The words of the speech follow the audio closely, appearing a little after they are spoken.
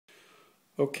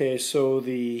Okay, so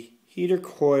the heater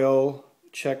coil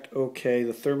checked okay,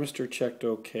 the thermistor checked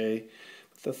okay,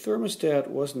 but the thermostat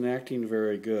wasn't acting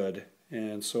very good,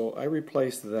 and so I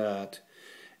replaced that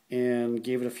and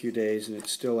gave it a few days and it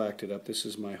still acted up. This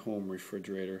is my home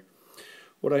refrigerator.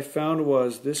 What I found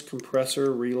was this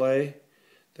compressor relay,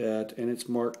 and it's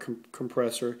marked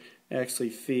compressor, actually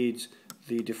feeds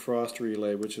the defrost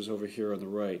relay, which is over here on the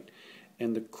right.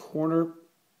 And the corner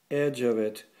edge of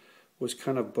it was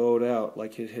kind of bowed out,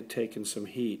 like it had taken some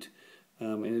heat.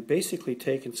 And it basically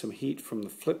taken some heat from the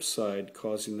flip side,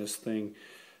 causing this thing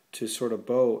to sort of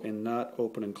bow and not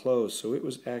open and close. So it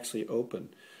was actually open.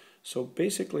 So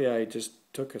basically I just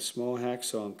took a small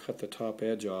hacksaw and cut the top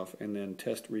edge off and then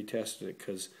retested it,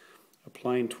 because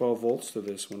applying 12 volts to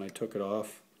this when I took it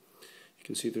off, you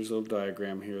can see there's a little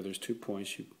diagram here. There's 2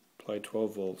 points. You apply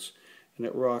 12 volts and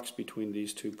it rocks between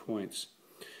these 2 points.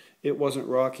 It wasn't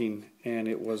rocking and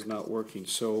it was not working,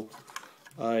 so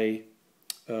I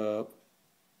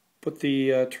put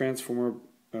the transformer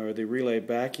or the relay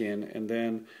back in, and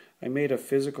then I made a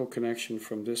physical connection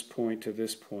from this point to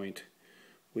this point,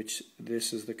 which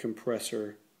this is the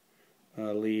compressor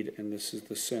lead and this is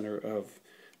the center of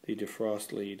the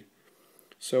defrost lead.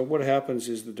 So what happens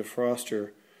is the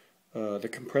defroster, the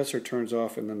compressor turns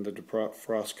off and then the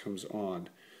defrost comes on,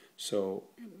 so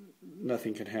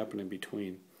nothing can happen in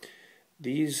between.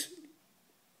 These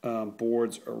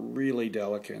boards are really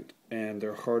delicate and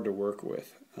they're hard to work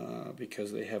with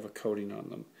because they have a coating on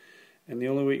them, and the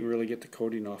only way you can really get the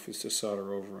coating off is to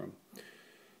solder over them.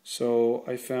 So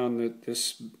I found that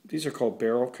these are called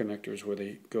barrel connectors, where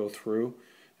they go through,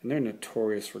 and they're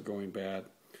notorious for going bad.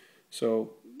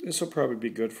 So this will probably be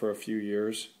good for a few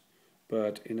years,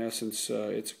 but in essence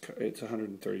it's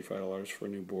 $135 for a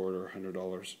new board, or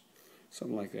 $100,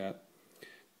 something like that.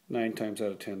 9 times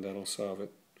out of 10 that'll solve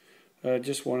it. I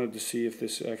just wanted to see if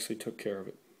this actually took care of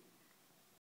it.